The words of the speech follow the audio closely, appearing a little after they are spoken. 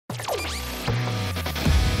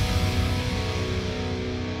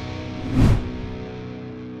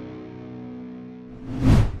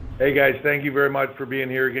Hey guys, thank you very much for being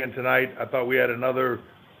here again tonight. I thought we had another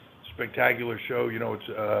spectacular show. You know, it's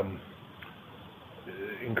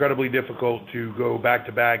incredibly difficult to go back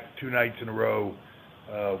to back 2 nights in a row,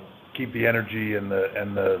 keep the energy and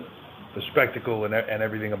the spectacle and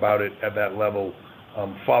everything about it at that level,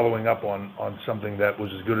 following up on something that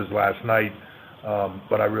was as good as last night.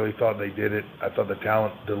 But I really thought they did it. I thought the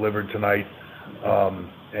talent delivered tonight,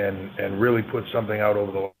 and really put something out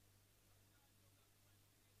over the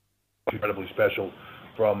incredibly special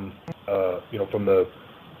from from the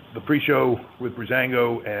pre-show with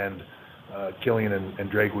Breezango and Killian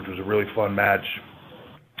and Drake, which was a really fun match,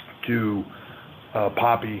 to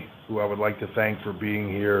Poppy, who I would like to thank for being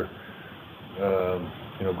here,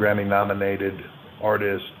 Grammy nominated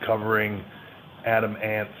artist, covering Adam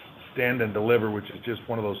Ant's Stand and Deliver, which is just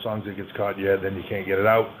one of those songs that gets caught in your head, then you can't get it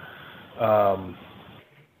out.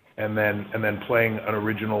 And then playing an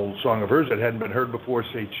original song of hers that hadn't been heard before,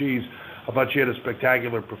 Say Cheese. I thought she had a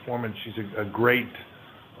spectacular performance. She's a great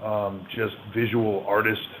just visual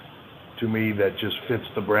artist to me that just fits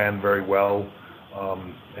the brand very well,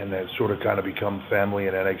 and has sort of kind of become family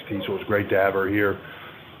in NXT, so it's great to have her here.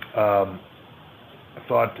 I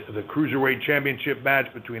thought the Cruiserweight Championship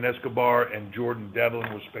match between Escobar and Jordan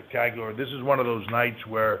Devlin was spectacular. This is one of those nights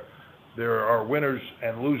where there are winners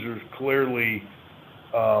and losers clearly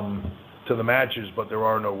to the matches, but there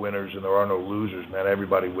are no winners and there are no losers, man.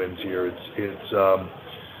 Everybody wins here.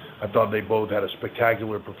 I thought they both had a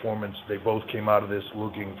spectacular performance. They both came out of this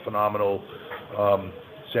looking phenomenal.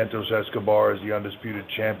 Santos Escobar is the undisputed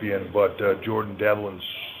champion, but Jordan Devlin's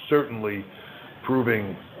certainly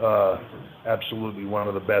proving absolutely one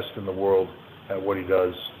of the best in the world at what he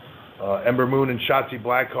does. Ember Moon and Shotzi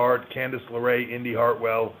Blackheart, Candice LeRae, Indy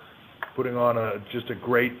Hartwell, putting on just a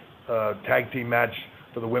great tag team match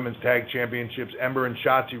for the Women's Tag Championships. Ember and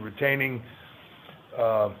Shotzi retaining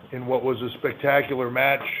in what was a spectacular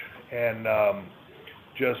match, and I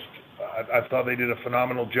thought they did a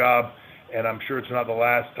phenomenal job, and I'm sure it's not the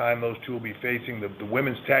last time those two will be facing. The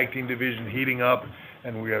Women's Tag Team division heating up,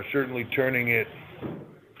 and we are certainly turning it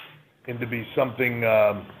into be something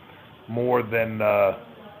more than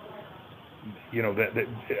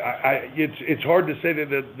it's hard to say that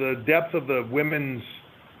the depth of the women's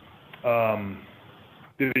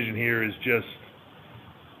division here is just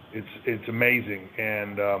it's amazing,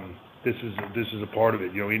 and this is a part of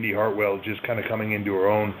it. Indy Hartwell just kind of coming into her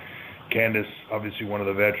own. Candice, obviously one of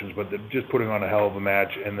the veterans, but just putting on a hell of a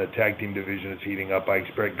match, and the tag team division is heating up. I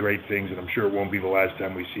expect great things, and I'm sure it won't be the last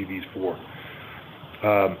time we see these four.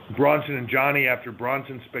 Bronson and Johnny, after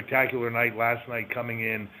Bronson's spectacular night last night, coming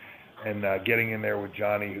in and getting in there with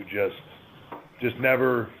Johnny, who just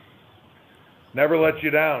never lets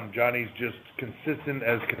you down. Johnny's just consistent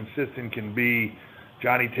as consistent can be.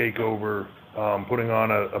 Johnny Takeover, putting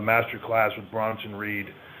on a master class with Bronson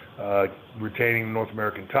Reed, retaining the North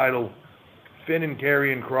American title. Finn and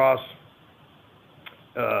Karrion Kross,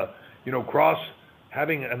 Kross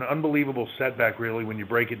having an unbelievable setback, really, when you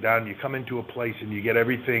break it down. You come into a place and you get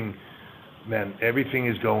everything, man, everything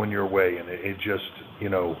is going your way, and it just,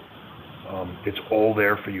 it's all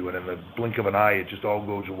there for you, and in the blink of an eye, it just all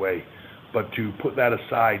goes away. But to put that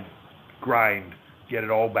aside, grind, get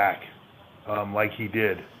it all back, like he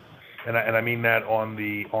did, and I mean that on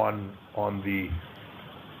the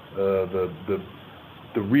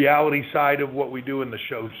reality side of what we do and the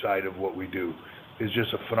show side of what we do is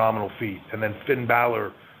just a phenomenal feat. And then Finn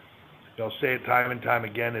Balor, I'll say it time and time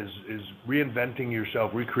again, is reinventing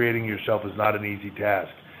yourself, recreating yourself is not an easy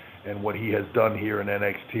task. And what he has done here in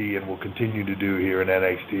NXT and will continue to do here in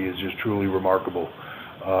NXT is just truly remarkable.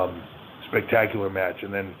 Spectacular match.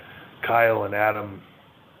 And then Kyle and Adam,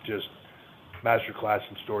 just masterclass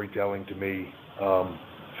in storytelling to me.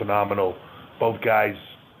 Phenomenal. Both guys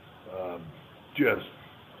just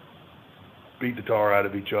beat the tar out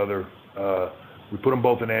of each other. We put them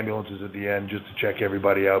both in ambulances at the end just to check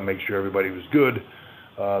everybody out, make sure everybody was good.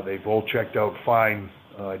 They've all checked out fine.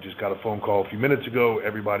 I just got a phone call a few minutes ago.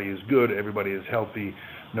 Everybody is good. Everybody is healthy.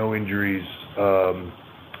 No injuries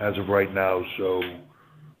as of right now. So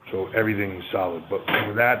everything's solid. But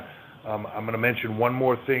with that, I'm going to mention one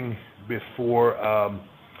more thing before I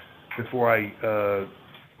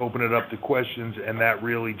open it up to questions, and that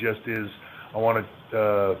really just is, I want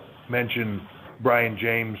to mention Brian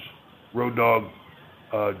James, Road Dogg.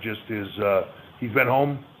 He's been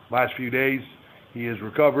home last few days. He is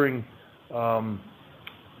recovering, but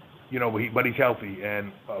he's healthy,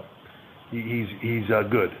 and he's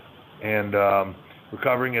good, and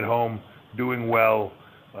recovering at home, doing well.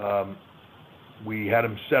 We had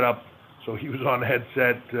him set up so he was on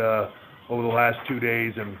headset over the last 2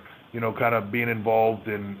 days, and kind of being involved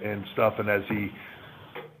and stuff. And as he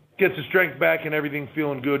gets his strength back and everything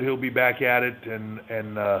feeling good, he'll be back at it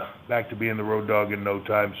and back to being the road dog in no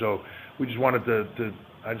time. So we just wanted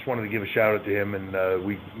I just wanted to give a shout out to him, and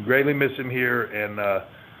we greatly miss him here, and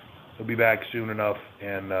he'll be back soon enough,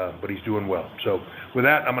 but he's doing well. So with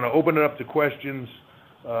that, I'm going to open it up to questions.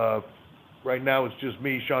 Right now it's just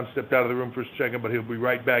me. Shawn stepped out of the room for a second, but he'll be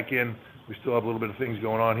right back in. We still have a little bit of things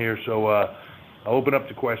going on here, so I'll open up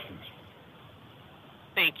to questions.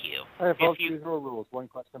 Thank you. All right, folks, these are rules. One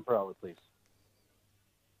question per hour, please.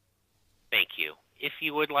 Thank you. If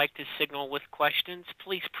you would like to signal with questions,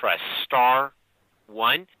 please press *1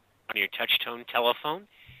 on your touch-tone telephone.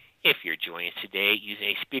 If you're joining us today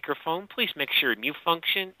using a speakerphone, please make sure mute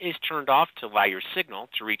function is turned off to allow your signal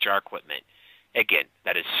to reach our equipment. Again,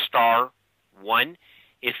 that is *1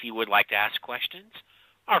 if you would like to ask questions.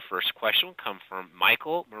 Our first question will come from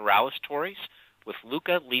Michael Morales-Torres with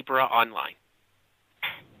Luca Libra Online.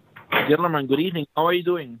 Gentlemen, good evening. How are you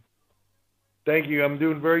doing? Thank you. I'm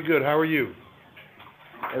doing very good. How are you?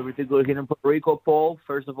 Everything good here in Puerto Rico, Paul.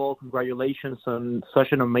 First of all, congratulations on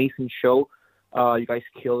such an amazing show. You guys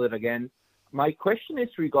killed it again. My question is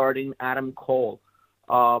regarding Adam Cole.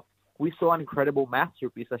 We saw an incredible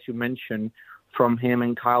masterpiece, as you mentioned, from him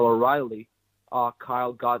and Kyle O'Reilly.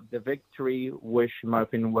 Kyle got the victory, which, in my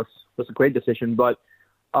opinion, was a great decision. But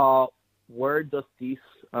where does this,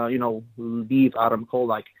 leave Adam Cole?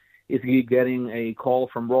 Like, is he getting a call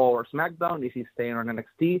from Raw or SmackDown? Is he staying on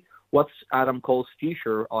NXT? What's Adam Cole's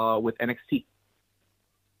future with NXT?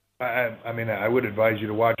 I would advise you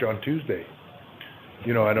to watch on Tuesday. I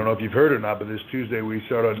don't know if you've heard or not, but this Tuesday we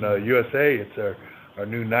start on USA. It's our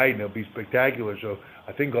new night, and it'll be spectacular. So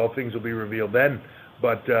I think all things will be revealed then.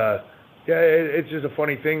 But it's just a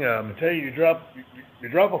funny thing. I tell you, you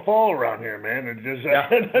drop a fall around here, man, and just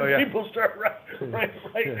people start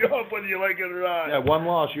writing you up whether you like it or not. Yeah, one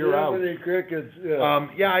loss, you're out. Crickets.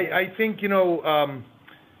 I think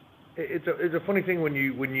it's a funny thing when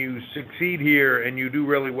you succeed here and you do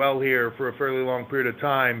really well here for a fairly long period of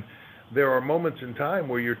time. There are moments in time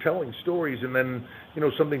where you're telling stories, and then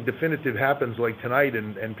something definitive happens like tonight,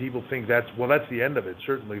 and people think that's the end of it.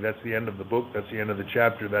 Certainly, that's the end of the book. That's the end of the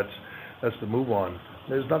chapter. That's the move on.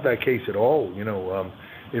 There's not that case at all.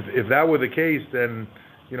 If that were the case, then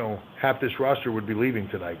half this roster would be leaving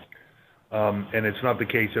tonight. And it's not the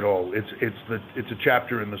case at all. It's a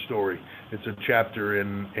chapter in the story. It's a chapter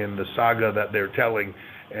in the saga that they're telling,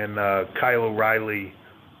 and Kyle O'Reilly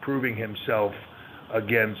proving himself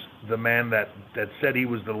against the man that said he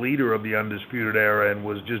was the leader of the Undisputed Era and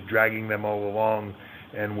was just dragging them all along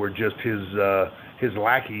and were just his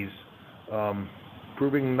lackeys,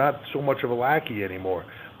 proving not so much of a lackey anymore.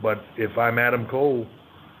 But if I'm Adam Cole,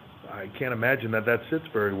 I can't imagine that sits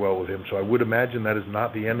very well with him. So I would imagine that is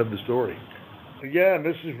not the end of the story. Yeah, and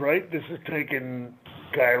this is right. This is taking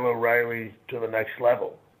Kyle O'Reilly to the next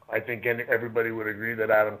level. I think everybody would agree that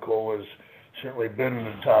Adam Cole has certainly been in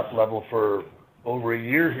the top level for over a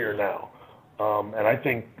year here now. And I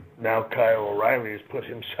think now Kyle O'Reilly has put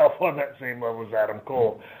himself on that same level as Adam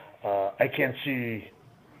Cole. I can't see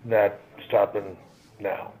that stopping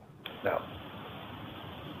now. No.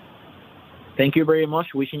 Thank you very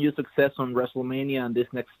much. Wishing you success on WrestleMania and this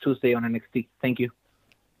next Tuesday on NXT. Thank you.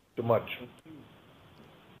 So much.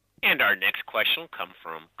 And our next question will come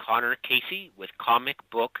from Connor Casey with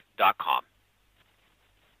comicbook.com.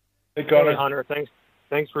 Hey, Connor. Hey, Hunter.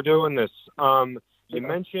 Thanks for doing this. You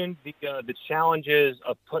mentioned the challenges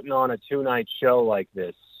of putting on a two-night show like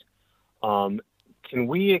this. Can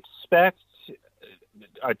we expect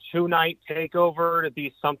a two-night takeover to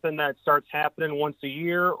be something that starts happening once a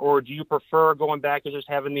year, or do you prefer going back to just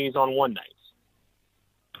having these on one night?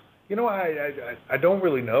 I don't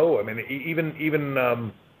really know. I mean, even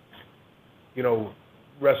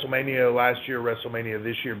WrestleMania last year, WrestleMania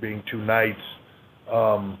this year being two nights,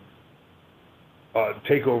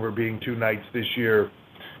 TakeOver being two nights this year,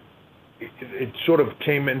 it sort of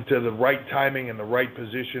came into the right timing and the right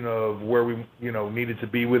position of where we needed to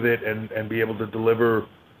be with it and be able to deliver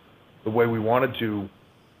the way we wanted to.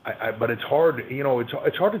 But it's hard,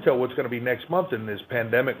 it's hard to tell what's going to be next month in this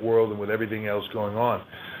pandemic world and with everything else going on.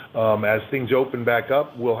 As things open back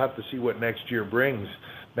up, we'll have to see what next year brings.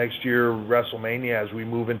 Next year, WrestleMania, as we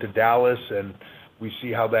move into Dallas and we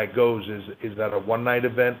see how that goes. Is that a one-night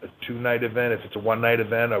event, a two-night event? If it's a one-night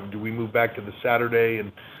event, or do we move back to the Saturday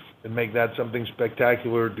and make that something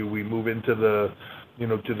spectacular? Do we move into the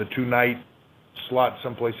to the two-night slot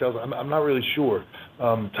someplace else? I'm not really sure.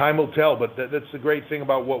 Time will tell, but that's the great thing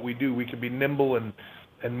about what we do. We can be nimble and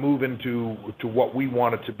move into what we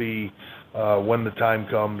want it to be when the time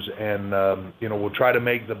comes. And we'll try to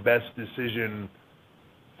make the best decision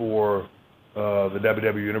for the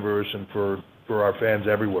WWE Universe and for our fans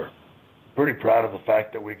everywhere. Pretty proud of the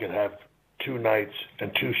fact that we could have 2 nights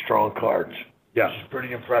and 2 strong cards. Yeah. Which is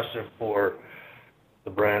pretty impressive for the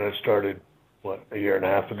brand that started, a year and a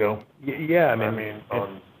half ago? Yeah,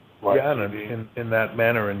 on live TV. In that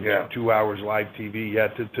manner, and 2 hours live TV. Yeah,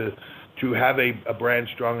 to have a brand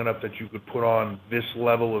strong enough that you could put on this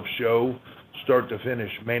level of show, start to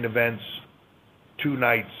finish, main events, 2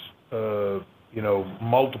 nights,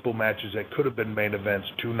 multiple matches that could have been main events,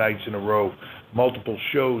 2 nights in a row, multiple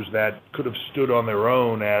shows that could have stood on their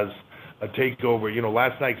own as a takeover.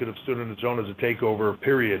 Last night could have stood on its own as a takeover,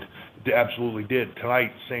 period. It absolutely did.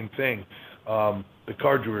 Tonight, same thing. The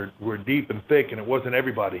cards were deep and thick, and it wasn't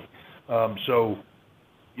everybody. That's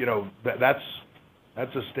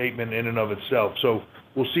a statement in and of itself. So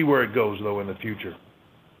we'll see where it goes, though, in the future.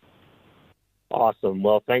 Awesome.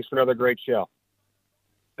 Well, thanks for another great show.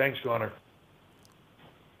 Thanks, Connor.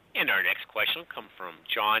 And our next question will come from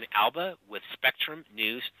John Alba with Spectrum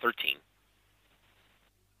News 13.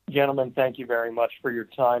 Gentlemen, thank you very much for your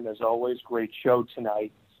time. As always, great show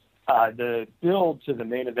tonight. The build to the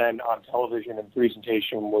main event on television and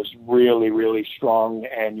presentation was really, really strong,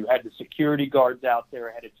 and you had the security guards out there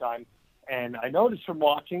ahead of time. And I noticed from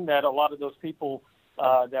watching that a lot of those people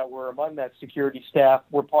that were among that security staff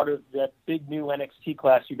were part of that big new NXT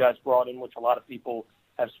class you guys brought in, which a lot of people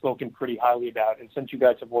have spoken pretty highly about. And since you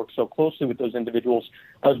guys have worked so closely with those individuals,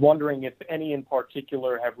 I was wondering if any in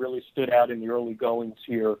particular have really stood out in the early goings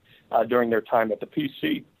here during their time at the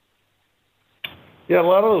PC. Yeah, a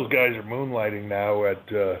lot of those guys are moonlighting now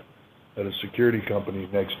at a security company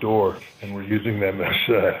next door, and we're using them as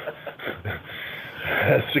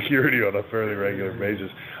security on a fairly regular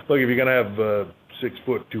basis. Look, if you're going to have 6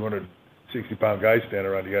 foot, 260-pound guys standing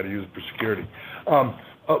around, you got to use them for security.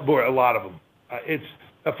 Boy, a lot of them. It's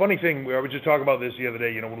a funny thing. I was just talking about this the other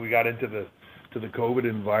day. When we got into the COVID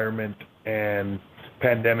environment and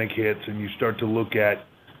pandemic hits, and you start to look at,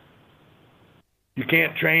 you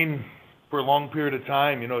can't train for a long period of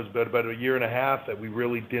time. It's been about a year and a half that we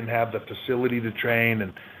really didn't have the facility to train,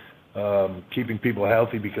 and keeping people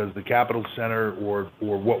healthy, because the Capitol Center or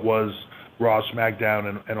what was Raw,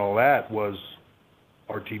 SmackDown, and all that was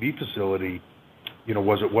our TV facility.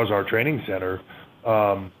 Was our training center.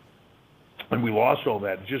 And we lost all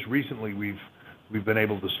that. Just recently, we've been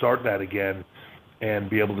able to start that again, and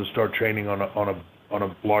be able to start training on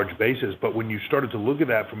a large basis. But when you started to look at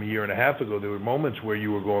that from a year and a half ago, there were moments where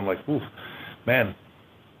you were going like, "Oof, man,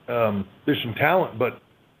 there's some talent." But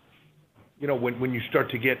when you start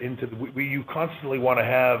to get into you constantly want to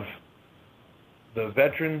have the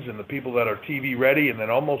veterans and the people that are TV ready, and then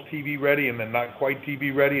almost TV ready, and then not quite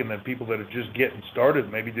TV ready, and then people that are just getting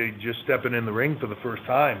started. Maybe they just stepping in the ring for the first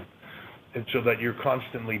time. And so that you're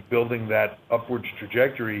constantly building that upwards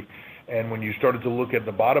trajectory. And when you started to look at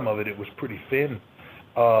the bottom of it, it was pretty thin.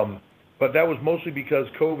 But that was mostly because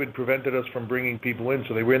COVID prevented us from bringing people in.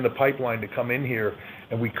 So they were in the pipeline to come in here,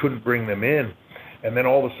 and we couldn't bring them in. And then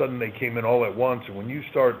all of a sudden they came in all at once. And when you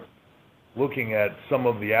start looking at some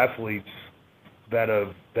of the athletes that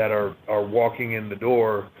are walking in the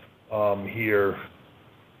door here,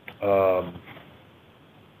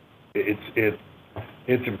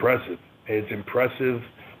 it's impressive. It's impressive,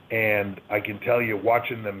 and I can tell you,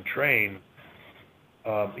 watching them train,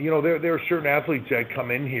 there are certain athletes that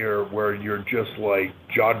come in here where you're just like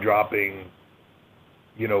jaw-dropping,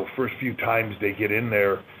 first few times they get in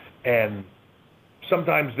there, and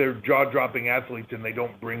sometimes they're jaw-dropping athletes and they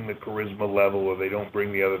don't bring the charisma level, or they don't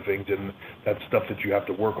bring the other things, and that's stuff that you have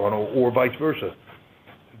to work on, or vice versa.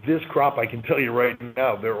 This crop, I can tell you right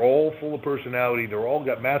now, they're all full of personality, they're all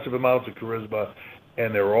got massive amounts of charisma,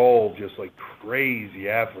 and they're all just like crazy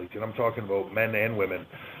athletes, and I'm talking about men and women.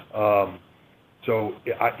 So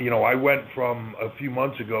I went from a few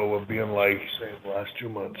months ago of being like, say the last 2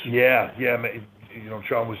 months. Yeah.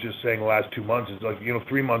 Shawn was just saying the last 2 months. It's like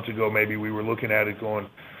 3 months ago maybe we were looking at it going,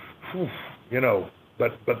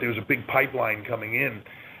 but there's a big pipeline coming in,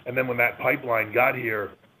 and then when that pipeline got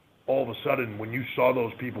here, all of a sudden when you saw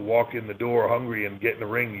those people walk in the door hungry and get in the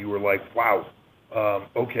ring, you were like, wow.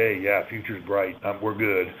 Okay, yeah, future's bright. We're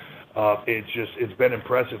good. It's been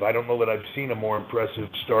impressive. I don't know that I've seen a more impressive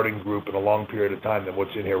starting group in a long period of time than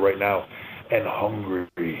what's in here right now. And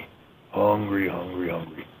hungry.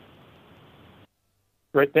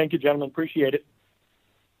 Great. Thank you, gentlemen. Appreciate it.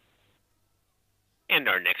 And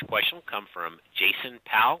our next question will come from Jason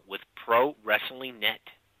Powell with Pro Wrestling Net.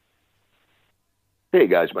 Hey,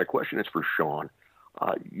 guys. My question is for Shawn.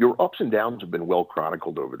 Your ups and downs have been well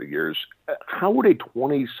chronicled over the years. How would a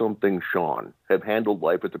 20-something Shawn have handled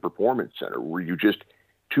life at the Performance Center? Were you just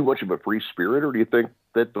too much of a free spirit, or do you think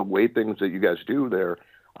that the way things that you guys do there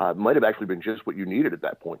might have actually been just what you needed at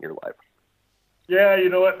that point in your life? Yeah, you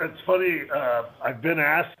know what? It's funny. I've been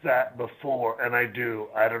asked that before, and I do.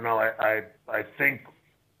 I don't know. I think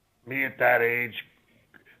me at that age,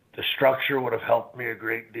 the structure would have helped me a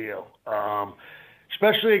great deal.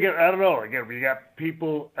 Especially, again, I don't know. Again, we got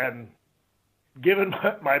people, and given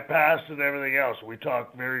my past and everything else, we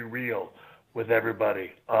talk very real with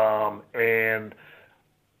everybody. And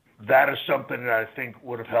that is something that I think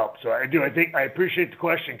would have helped. So I appreciate the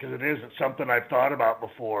question, because it's something I've thought about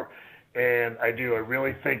before. And I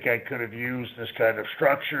really think I could have used this kind of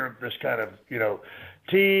structure, this kind of,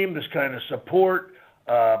 team, this kind of support.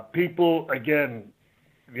 People, again,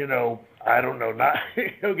 I don't know,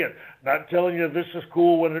 not telling you this is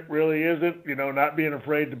cool when it really isn't, not being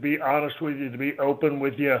afraid to be honest with you, to be open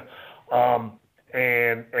with you,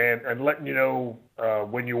 and letting you know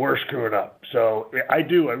when you were screwing up. So I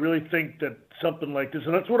really think that something like this,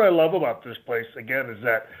 and that's what I love about this place, again, is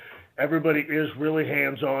that everybody is really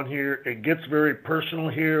hands-on here. It gets very personal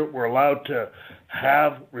here. We're allowed to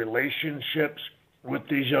have relationships with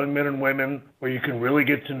these young men and women where you can really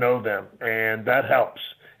get to know them, and that helps.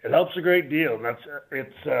 It helps a great deal, and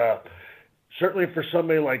it's certainly for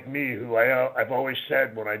somebody like me, who I've always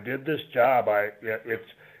said when I did this job, it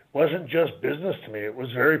wasn't just business to me. It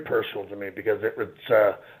was very personal to me, because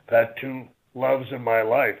I've had two loves in my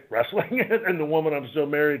life, wrestling and the woman I'm still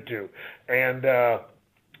married to, and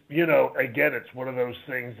again, it's one of those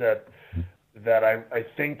things that I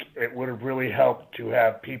think it would have really helped to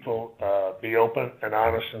have people be open and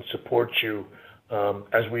honest and support you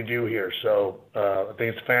as we do here. So I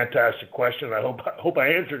think it's a fantastic question. I hope I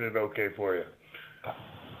answered it okay for you.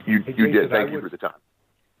 You did. Thank you for the time.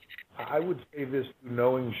 I would say this,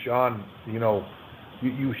 knowing Shawn,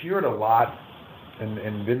 you hear it a lot,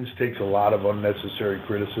 and Vince takes a lot of unnecessary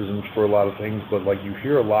criticisms for a lot of things, but you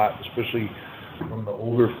hear a lot, especially from the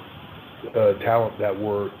older talent that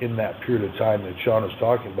were in that period of time that Shawn is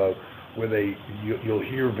talking about, where you'll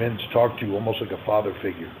hear Vince talk to you almost like a father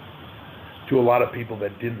figure to a lot of people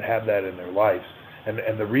that didn't have that in their lives.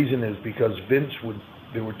 And the reason is because Vince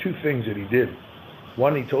there were two things that he did.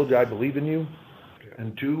 One, he told you, I believe in you.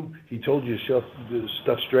 And two, he told you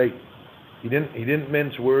stuff straight. He didn't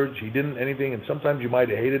mince words. He didn't anything. And sometimes you might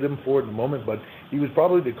have hated him for it in the moment, but he was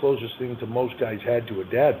probably the closest thing to most guys had to a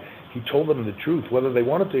dad. He told them the truth, whether they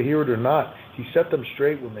wanted to hear it or not. He set them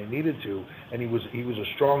straight when they needed to, and he was a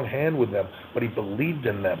strong hand with them, but he believed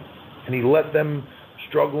in them, and he let them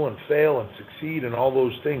struggle and fail and succeed and all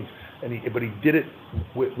those things. But he did it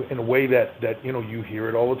in a way that you hear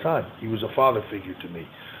it all the time. He was a father figure to me.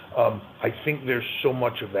 I think there's so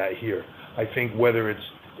much of that here. I think whether it's,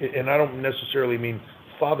 and I don't necessarily mean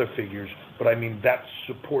father figures, but I mean that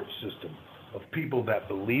support system of people that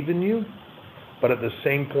believe in you, but at the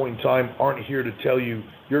same point in time aren't here to tell you,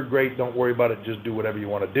 you're great, don't worry about it, just do whatever you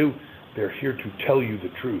want to do. They're here to tell you the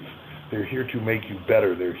truth. They're here to make you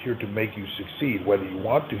better. They're here to make you succeed, whether you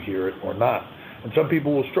want to hear it or not. And some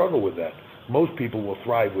people will struggle with that. Most people will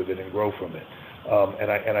thrive with it and grow from it.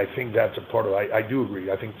 And I think that's a part of it. I do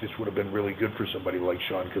agree. I think this would have been really good for somebody like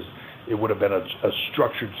Shawn, because it would have been a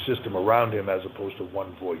structured system around him as opposed to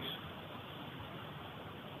one voice.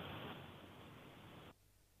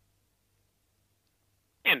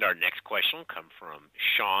 And our next question will come from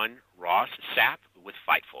Sean Ross Sapp with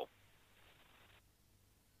Fightful.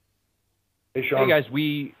 Hey, Sean. Hey, guys.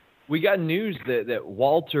 We got news that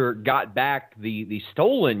Walter got back the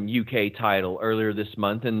stolen UK title earlier this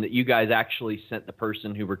month, and that you guys actually sent the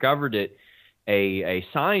person who recovered it a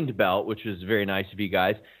signed belt, which was very nice of you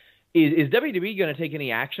guys. Is WWE going to take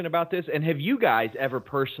any action about this? And have you guys ever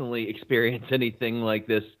personally experienced anything like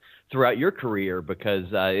this throughout your career? Because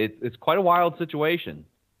it's quite a wild situation.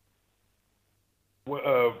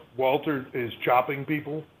 Walter is chopping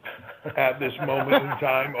people at this moment in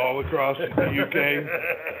time all across the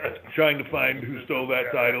UK, trying to find who stole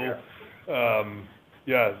that title.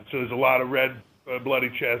 So there's a lot of red, bloody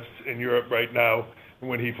chests in Europe right now.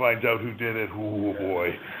 When he finds out who did it, oh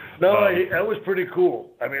boy. No, that was pretty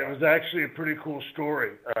cool. I mean, it was actually a pretty cool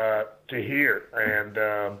story to hear. And,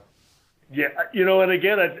 and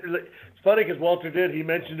again, it's funny because Walter he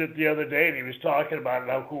mentioned it the other day, and he was talking about it,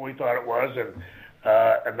 how cool he thought it was.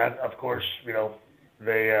 And that, of course,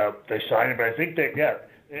 they signed it. But I think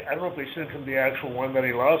I don't know if they sent him the actual one that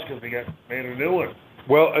he lost because they made a new one.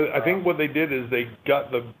 Well, I think what they did is they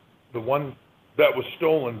got the one that was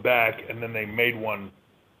stolen back, and then they made one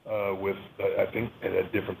with I think it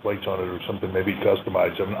had different plates on it or something, maybe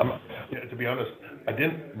customized. To be honest, I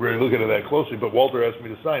didn't really look at it that closely, but Walter asked me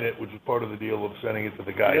to sign it, which was part of the deal of sending it to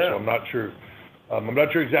the guy. So I'm not sure. I'm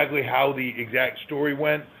not sure exactly how the exact story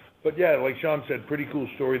went, but yeah, like Shawn said, pretty cool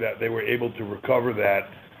story that they were able to recover that.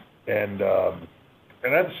 And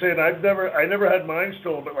I'm saying I never had mine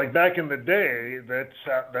stolen, but like back in the day,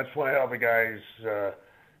 that's why all the guys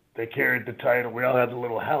they carried the title. We all had the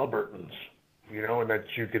little Halliburtons, and that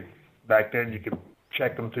back then you could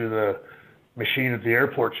check them through the machine at the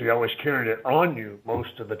airport, so you always carried it on you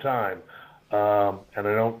most of the time. And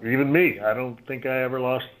I don't think I ever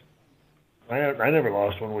lost. I never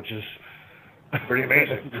lost one, which is pretty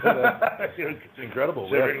amazing. It's incredible.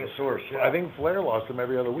 Considering the source. Yeah. I think Flair lost them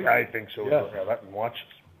every other week. I think so. Yeah. That and watch.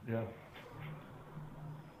 Yeah.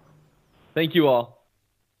 Thank you all.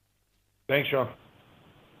 Thanks, Shawn.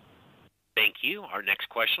 Thank you. Our next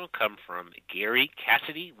question will come from Gary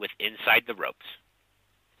Cassidy with Inside the Ropes.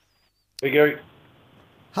 Hey, Gary.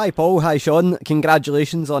 Hi, Paul. Hi, Shawn.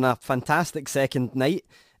 Congratulations on a fantastic second night.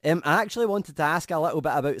 I actually wanted to ask a little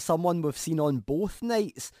bit about someone we've seen on both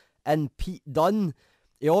nights, and Pete Dunne.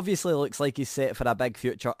 He obviously looks like he's set for a big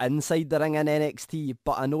future inside the ring in NXT,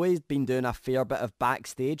 but I know he's been doing a fair bit of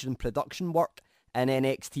backstage and production work in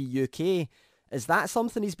NXT UK. Is that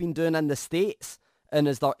something he's been doing in the States? And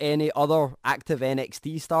is there any other active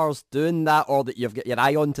NXT stars doing that, or that you've got your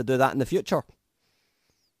eye on to do that in the future?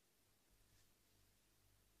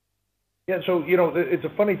 Yeah, so, it's a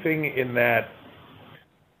funny thing in that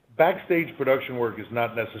backstage production work is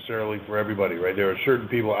not necessarily for everybody, right? There are certain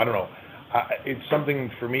people, I don't know. It's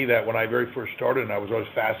something for me that when I very first started, and I was always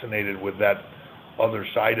fascinated with that other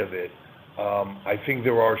side of it. I think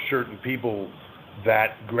there are certain people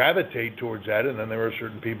that gravitate towards that, and then there are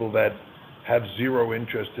certain people that have zero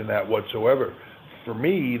interest in that whatsoever. For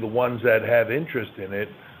me, the ones that have interest in it,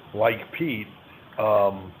 like Pete,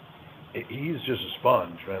 he's just a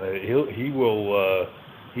sponge, man.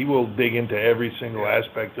 He will dig into every single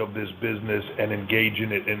aspect of this business and engage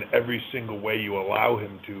in it in every single way you allow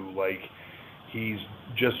him to. Like, he's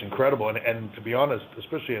just incredible. And to be honest,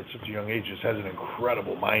 especially at such a young age, just has an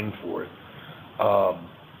incredible mind for it.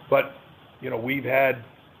 But, we've had,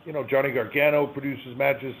 Johnny Gargano produces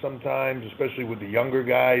matches sometimes, especially with the younger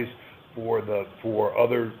guys for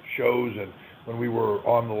other shows. And when we were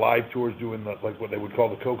on the live tours doing what they would call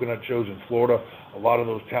the coconut shows in Florida, a lot of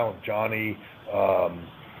those talent, Johnny,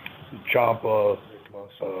 Ciampa,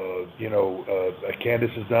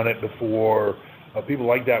 Candice has done it before. People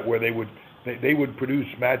like that, where they would produce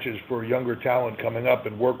matches for younger talent coming up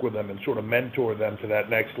and work with them and sort of mentor them to that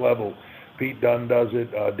next level. Pete Dunne does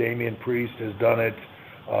it. Damian Priest has done it.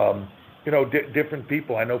 Different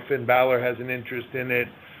people. I know Finn Balor has an interest in it.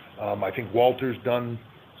 I think Walter's done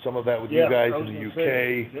some of that with you guys in the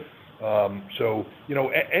UK. Yep. So,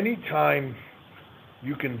 anytime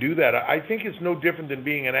you can do that, I think it's no different than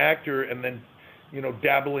being an actor and then,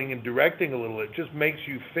 dabbling and directing a little. It just makes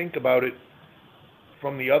you think about it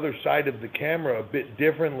from the other side of the camera a bit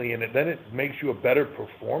differently, and then it makes you a better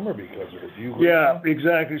performer because of it. Yeah,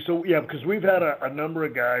 exactly. So, because we've had a number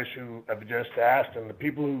of guys who have just asked, and the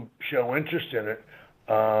people who show interest in it,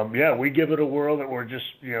 we give it a whirl that we're just,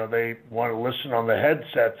 they want to listen on the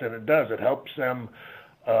headsets, and it does. It helps them.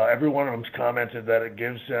 Every one of them's commented that it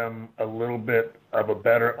gives them a little bit of a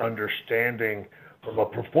better understanding from a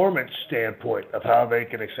performance standpoint of how they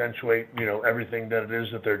can accentuate, everything that it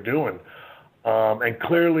is that they're doing. And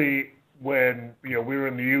clearly, when we were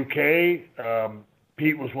in the UK,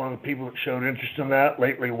 Pete was one of the people that showed interest in that.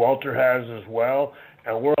 Lately, Walter has as well,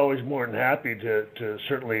 and we're always more than happy to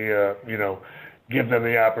certainly give them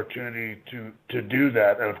the opportunity to do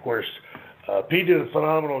that. And of course, Pete did a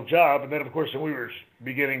phenomenal job. And then of course, we were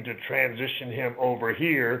beginning to transition him over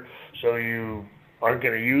here, so you aren't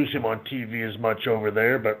going to use him on TV as much over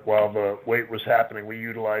there. But while the wait was happening, we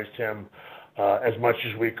utilized him as much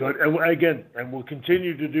as we could, and we'll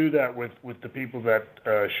continue to do that with the people that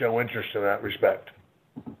show interest in that respect.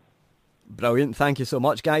 Brilliant. Thank you so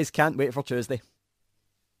much, guys. Can't wait for Tuesday.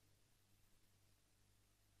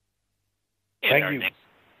 Thank you.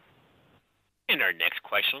 And our next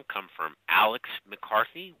question will come from Alex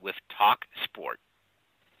McCarthy with Talk Sport.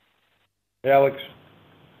 Hey, Alex.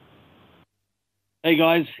 Hey,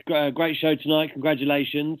 guys. Great show tonight.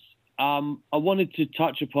 Congratulations. I wanted to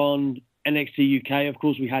touch upon NXT UK. Of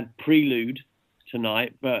course, we had Prelude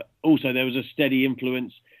tonight, but also there was a steady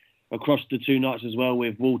influence across the two nights as well,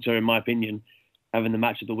 with Walter, in my opinion, having the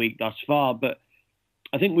match of the week thus far. But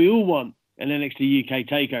I think we all want an NXT UK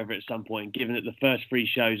takeover at some point, given that the first three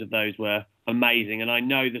shows of those were amazing. And I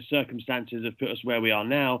know the circumstances have put us where we are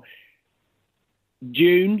now.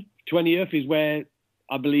 June 20th is where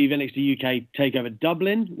I believe NXT UK TakeOver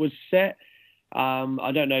Dublin was set.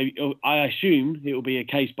 I don't know. I assume it will be a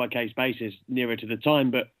case-by-case basis nearer to the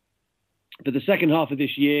time. But for the second half of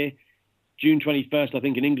this year, June 21st, I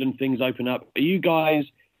think in England things open up. Are you guys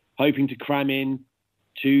hoping to cram in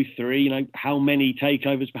 2, 3? How many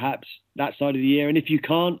takeovers perhaps that side of the year? And if you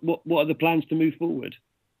can't, what are the plans to move forward?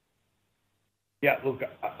 Yeah, look,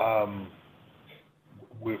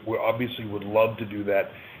 we obviously would love to do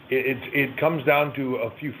that. It comes down to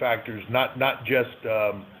a few factors, not just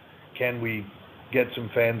can we get some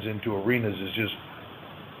fans into arenas. It's just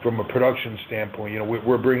from a production standpoint.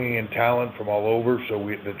 We're bringing in talent from all over, so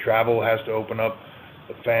the travel has to open up.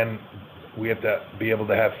 We have to be able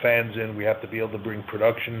to have fans in. We have to be able to bring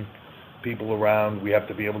production people around. We have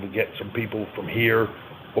to be able to get some people from here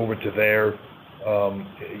over to there,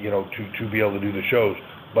 to be able to do the shows.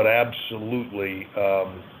 But absolutely, I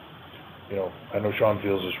know Shawn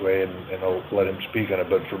feels this way, and I'll let him speak on it.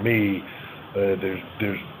 But for me,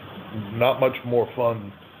 there's not much more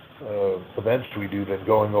fun events we do than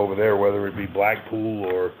going over there, whether it be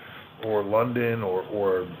Blackpool or London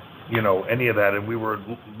or any of that. And we were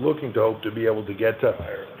looking to hope to be able to get to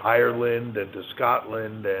Ireland and to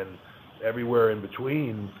Scotland and everywhere in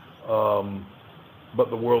between. But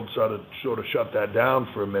the world sort of shut that down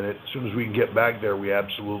for a minute. As soon as we can get back there, we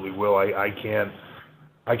absolutely will. I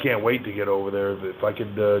can't wait to get over there. If I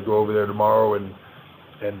could go over there tomorrow and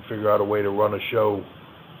figure out a way to run a show,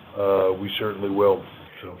 we certainly will.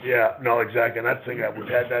 So. Yeah, no, exactly. And that's the thing. We've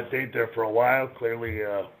had that date there for a while. Clearly,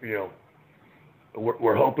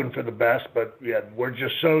 we're hoping for the best, but yeah, we're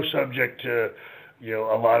just so subject to,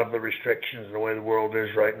 a lot of the restrictions and the way the world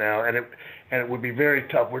is right now, and it would be very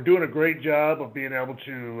tough. We're doing a great job of being able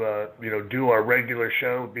to, do our regular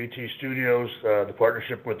show, BT Studios. The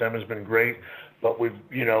partnership with them has been great, but we've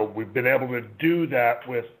been able to do that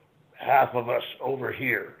with half of us over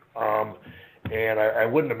here. And I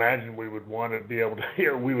wouldn't imagine we would want to be able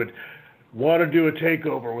to, we would want to do a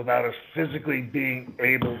takeover without us physically being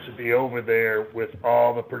able to be over there with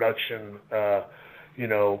all the production,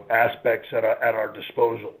 aspects at our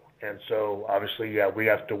disposal. And so obviously, yeah, we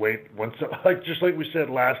have to wait. Just like we said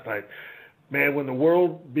last night, man, when the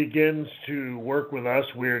world begins to work with us,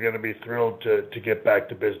 we're going to be thrilled to get back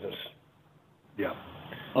to business. Yeah.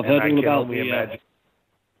 I've heard all about the...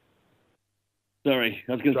 Sorry,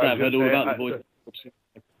 I was going to say, I've heard all about the voice.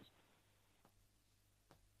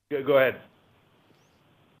 Yeah, go ahead.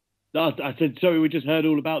 No, I said, sorry, we just heard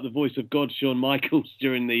all about the voice of God, Shawn Michaels,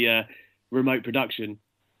 during the remote production.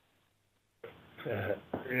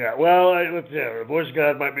 Yeah, well, the voice of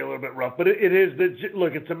God might be a little bit rough, but it is.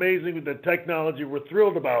 Look, it's amazing with the technology. We're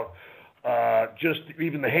thrilled about just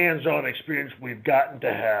even the hands-on experience we've gotten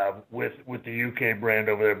to have with the UK brand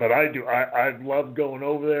over there. But I love going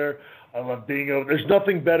over there. I love being over. There's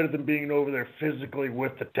nothing better than being over there physically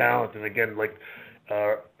with the talent. And again,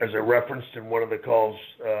 as I referenced in one of the calls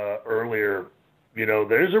earlier,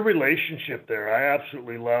 there's a relationship there. I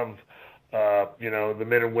absolutely love, the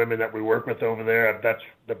men and women that we work with over there. That's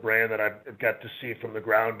the brand that I've got to see from the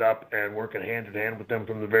ground up and working hand in hand with them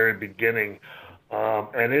from the very beginning.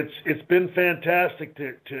 And it's been fantastic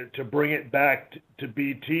to bring it back to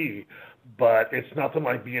BT. But it's nothing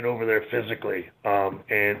like being over there physically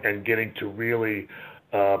and getting to really,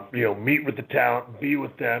 meet with the talent, be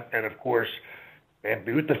with them, and of course, and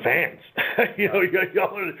be with the fans.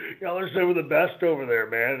 Y'all are some of the best over there,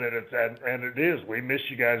 man, and it is. We miss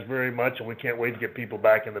you guys very much, and we can't wait to get people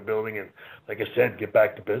back in the building and, like I said, get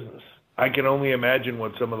back to business. I can only imagine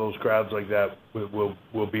what some of those crowds like that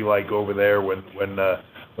will be like over there when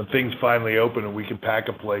things finally open and we can pack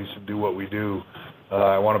a place and do what we do.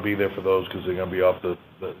 I want to be there for those because they're going to be off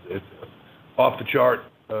the chart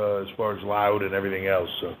as far as loud and everything else.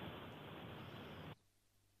 So.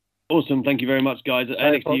 Awesome. Thank you very much, guys.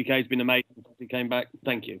 NXT UK has been amazing since we came back.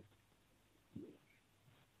 Thank you.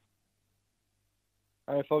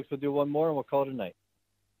 All right, folks, we'll do one more and we'll call it a night.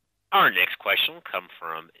 Our next question will come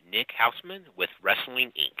from Nick Hausman with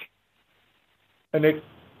Wrestling Inc. Hi, Nick.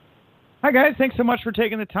 Hi, guys. Thanks so much for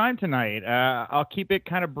taking the time tonight. I'll keep it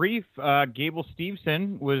kind of brief. Gable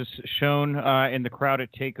Steveson was shown in the crowd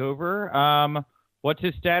at TakeOver. What's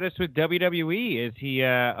his status with WWE? Is he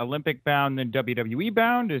Olympic bound and WWE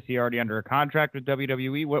bound? Is he already under a contract with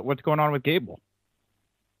WWE? What's going on with Gable?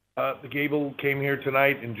 Gable came here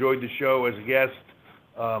tonight, enjoyed the show as a guest,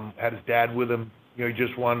 had his dad with him. He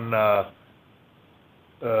just won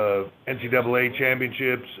NCAA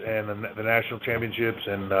championships and the national championships,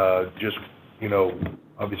 and just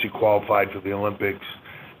obviously qualified for the Olympics,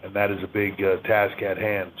 and that is a big task at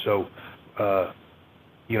hand. So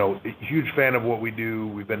huge fan of what we do.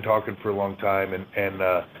 We've been talking for a long time, and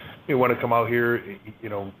we want to come out here.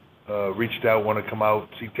 Reached out, want to come out,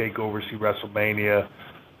 see TakeOver, see WrestleMania,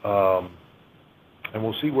 and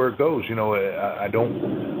we'll see where it goes.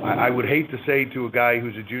 I would hate to say to a guy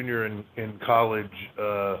who's a junior in college,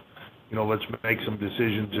 let's make some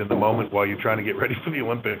decisions in the moment while you're trying to get ready for the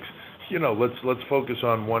Olympics. Let's focus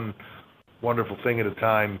on one wonderful thing at a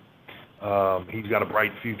time. He's got a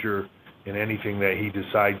bright future in anything that he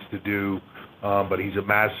decides to do, but he's a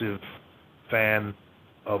massive fan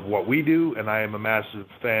of what we do, and I am a massive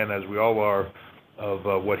fan, as we all are, of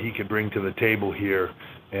what he can bring to the table here.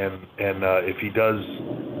 And if he does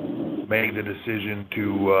make the decision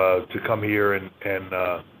to come here and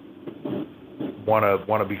want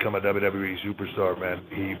to become a WWE superstar,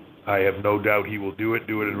 man, I have no doubt he will do it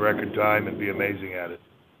in record time, and be amazing at it.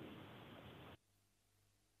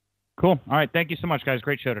 Cool. All right. Thank you so much, guys.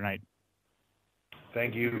 Great show tonight.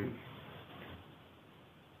 Thank you.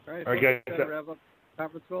 All right, guys. Wrap up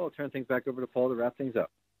conference call. I'll turn things back over to Paul to wrap things up.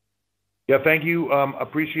 Yeah, thank you.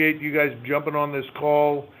 Appreciate you guys jumping on this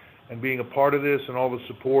call and being a part of this and all the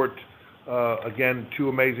support. Again, 2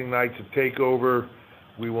 amazing nights of TakeOver.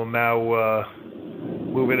 We will now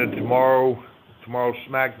move into tomorrow's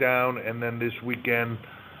SmackDown, and then this weekend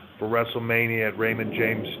for WrestleMania at Raymond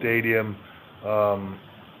James Stadium.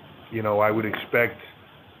 I would expect,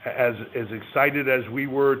 as excited as we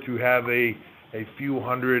were to have a few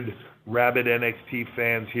hundred rabid NXT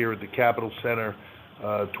fans here at the Capitol Center,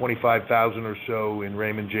 25,000 or so in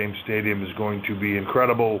Raymond James Stadium is going to be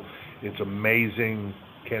incredible. It's amazing,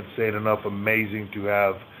 can't say it enough, amazing to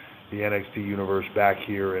have the NXT universe back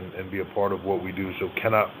here and be a part of what we do. So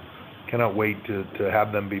cannot wait to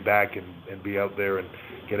have them be back and be out there and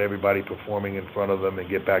get everybody performing in front of them and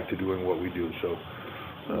get back to doing what we do. So,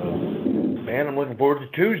 man, I'm looking forward to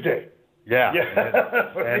Tuesday. Yeah.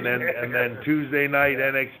 and then Tuesday night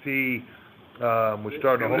NXT. We're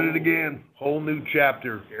starting a whole new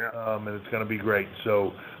chapter, and it's going to be great.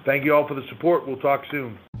 So thank you all for the support. We'll talk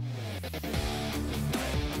soon.